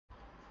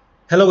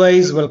Hello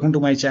guys, welcome to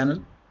my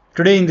channel.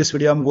 Today in this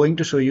video I'm going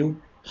to show you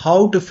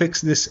how to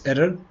fix this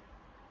error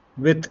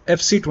with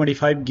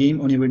FC25 game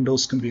on your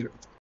Windows computer.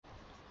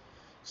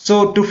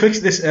 So to fix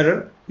this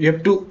error, you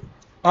have to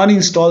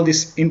uninstall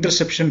this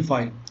interception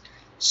file.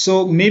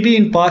 So maybe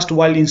in past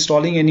while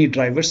installing any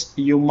drivers,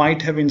 you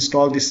might have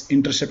installed this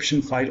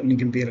interception file on your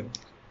computer.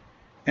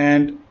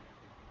 And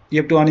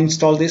you have to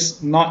uninstall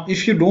this. Now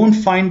if you don't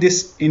find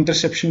this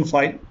interception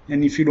file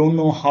and if you don't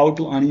know how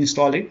to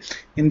uninstall it,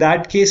 in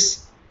that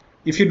case,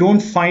 if you don't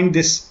find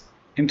this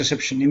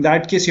interception, in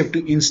that case you have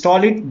to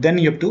install it, then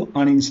you have to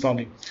uninstall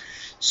it.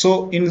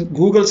 So in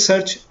Google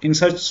search,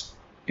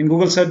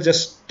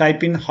 just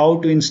type in how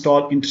to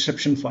install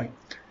interception file.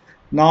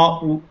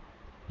 Now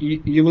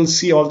you will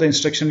see all the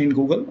instruction in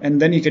Google,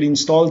 and then you can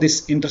install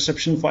this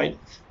interception file.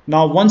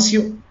 Now once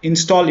you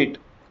install it,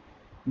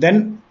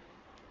 then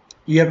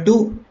you have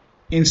to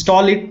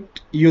install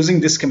it using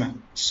this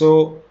command.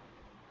 So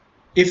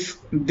if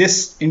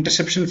this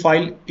interception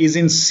file is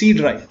in C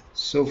drive,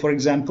 so for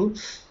example,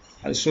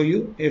 I'll show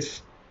you.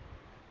 If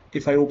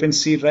I open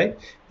C drive,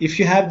 if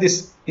you have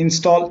this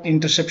install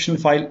interception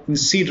file in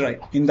C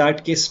drive, in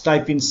that case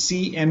type in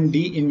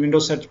cmd in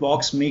Windows search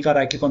box, make a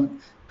right click on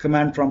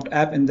command prompt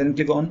app, and then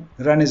click on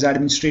run as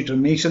administrator.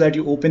 Make sure that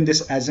you open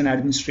this as an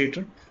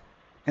administrator,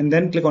 and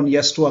then click on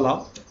yes to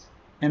allow,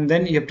 and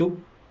then you have to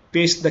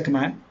paste the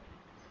command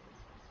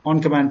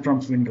on command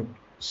prompt window.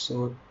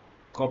 So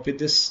copy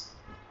this,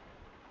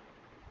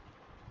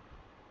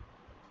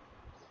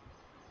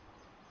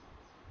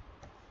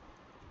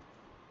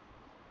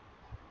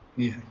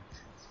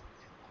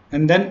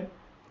 and then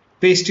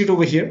paste it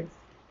over here,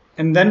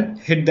 and then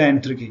hit the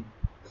enter key.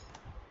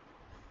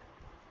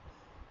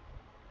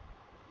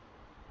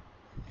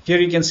 Here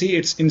you can see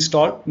it's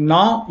installed.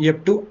 Now you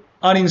have to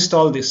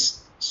uninstall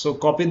this. So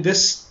copy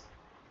this,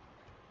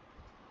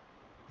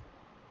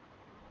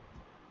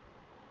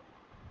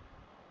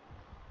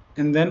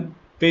 and then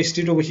paste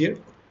it over here,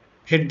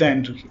 hit the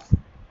enter key,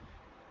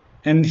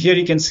 and here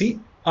you can see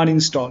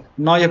uninstall.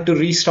 Now you have to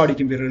restart your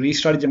computer.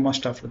 Restart is a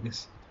must after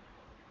this,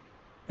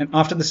 and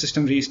after the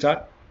system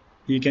restart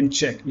you can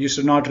check. You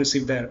should not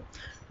receive the error.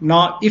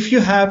 Now if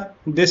you have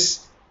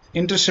this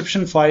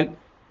interception file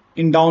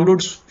in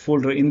downloads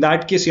folder, in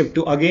that case you have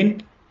to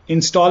again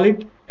install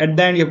it. At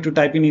the end you have to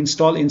type in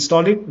install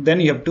it, then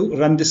you have to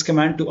run this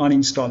command to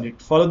uninstall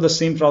it. Follow the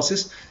same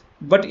process,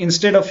 but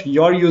instead of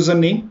your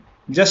username,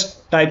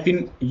 just type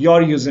in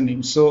your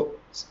username. So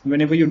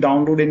whenever you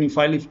download any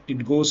file, if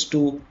it goes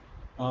to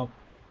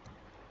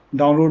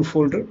download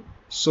folder,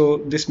 so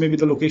this may be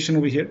the location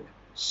over here.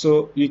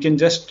 So you can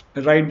just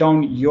write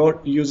down your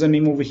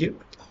username over here,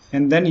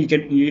 and then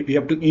you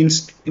have to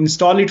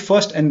install it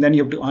first, and then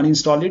you have to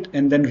uninstall it,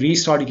 and then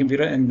restart your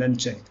computer and then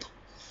check.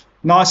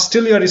 Now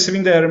still you are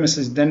receiving the error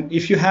message. Then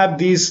if you have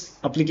these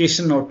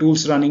application or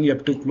tools running, you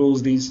have to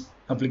close these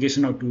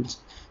application or tools.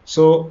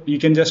 So you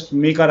can just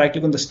make a right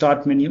click on the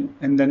start menu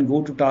and then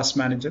go to task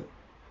manager.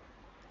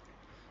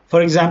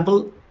 For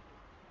example,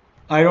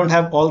 I don't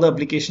have all the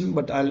application,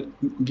 but I'll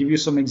give you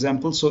some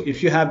examples. So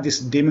if you have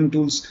this daemon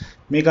tools,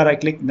 make a right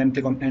click, then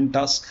click on end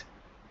task.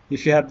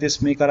 If you have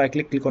this, make a right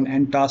click, click on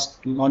end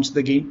task, launch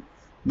the game.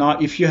 Now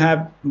if you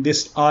have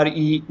this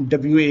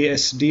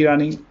REWASD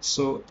running,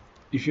 so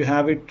if you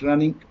have it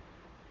running,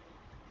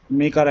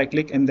 make a right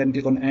click and then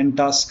click on end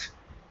task.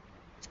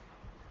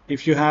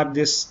 If you have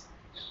this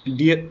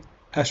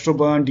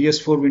Astroburn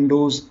DS4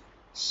 Windows,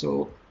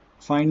 so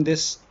find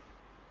this.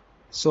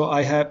 So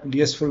I have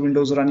DS4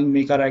 Windows running,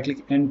 make a right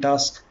click, end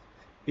task.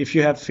 If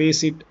you have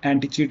Faceit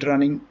anti-cheat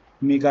running,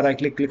 make a right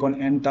click, click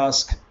on end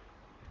task.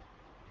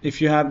 If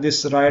you have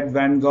this Riot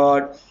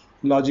Vanguard,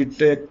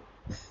 Logitech.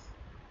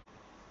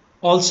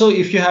 Also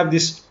if you have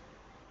this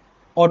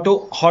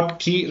auto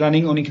hotkey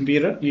running on your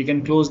computer, you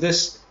can close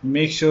this.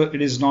 Make sure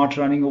it is not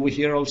running over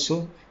here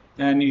also,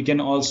 and you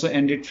can also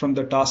end it from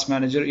the task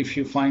manager if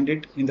you find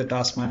it in the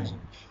task manager.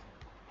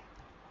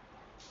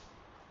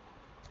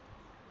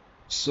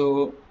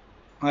 So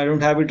I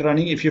don't have it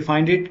running. If you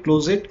find it,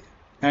 close it,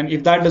 and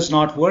if that does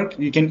not work,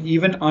 you can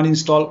even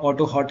uninstall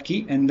auto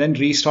hotkey and then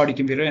restart your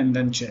computer and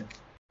then check.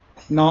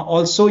 Now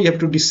also you have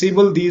to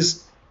disable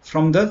these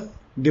from the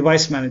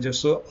device manager.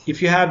 So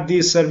if you have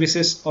these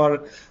services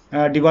or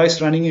device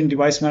running in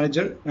device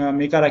manager,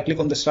 make a right click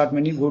on the start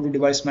menu, go to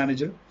device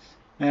manager,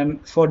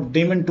 and for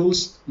daemon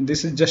tools,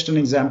 this is just an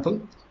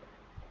example.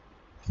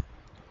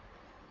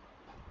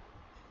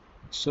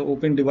 So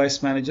open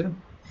device manager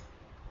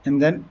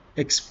and then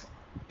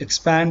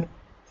expand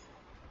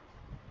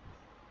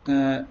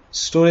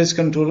storage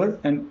controller,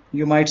 and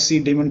you might see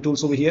daemon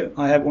tools over here.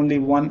 I have only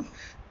one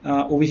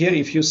over here.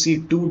 If you see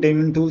two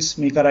daemon tools,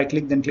 make a right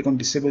click, then click on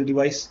disable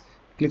device,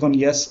 click on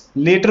yes.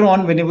 Later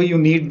on, whenever you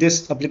need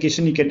this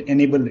application, you can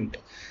enable it.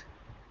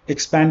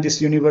 Expand this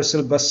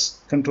universal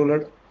bus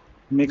controller,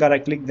 make a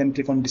right click, then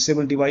click on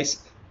disable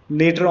device.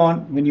 Later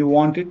on, when you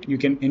want it, you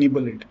can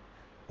enable it.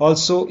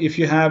 Also if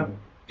you have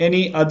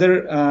any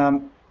other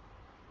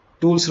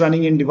tools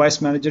running in device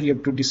manager, you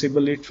have to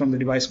disable it from the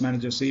device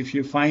manager. So if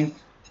you find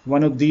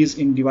one of these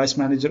in device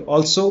manager,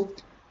 also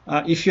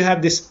If you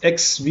have this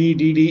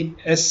XVDD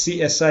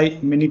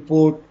SCSI mini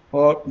port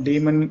or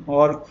daemon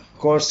or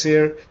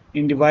Corsair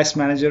in device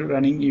manager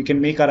running, you can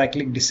make a right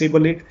click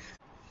disable it.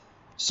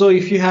 So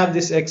if you have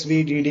this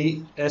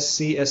XVDD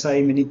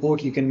SCSI mini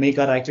port, you can make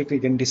a right click, you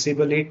can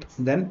disable it,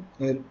 then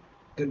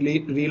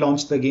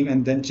relaunch the game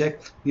and then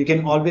check. You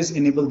can always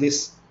enable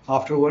this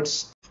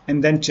afterwards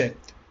and then check.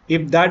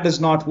 If that does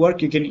not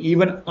work, you can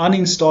even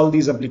uninstall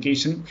these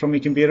applications from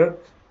your computer,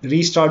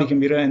 restart your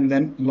computer, and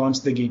then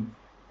launch the game.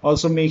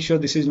 Also make sure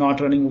this is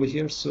not running over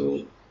here.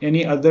 So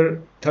any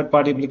other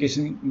third-party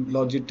application,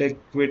 Logitech,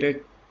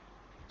 Quitec,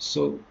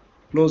 so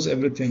close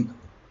everything.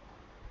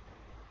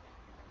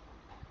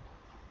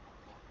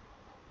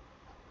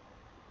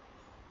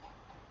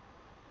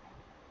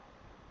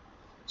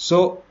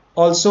 So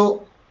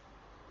also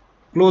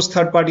close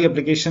third-party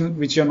application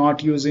which you're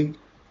not using.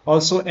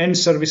 Also end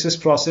services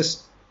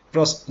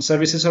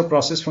services or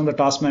process from the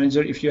task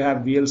manager if you have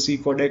VLC,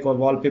 codec or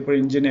wallpaper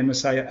engine,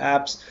 MSI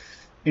apps,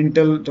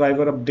 Intel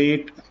driver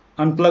update.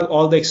 Unplug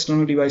all the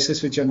external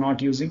devices which you're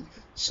not using.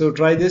 So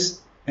try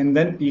this and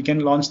then you can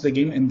launch the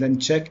game and then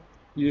check.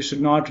 You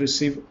should not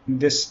receive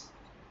this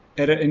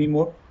error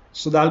anymore.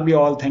 So that'll be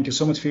all. Thank you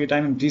so much for your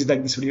time, and please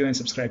like this video and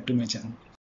subscribe to my channel.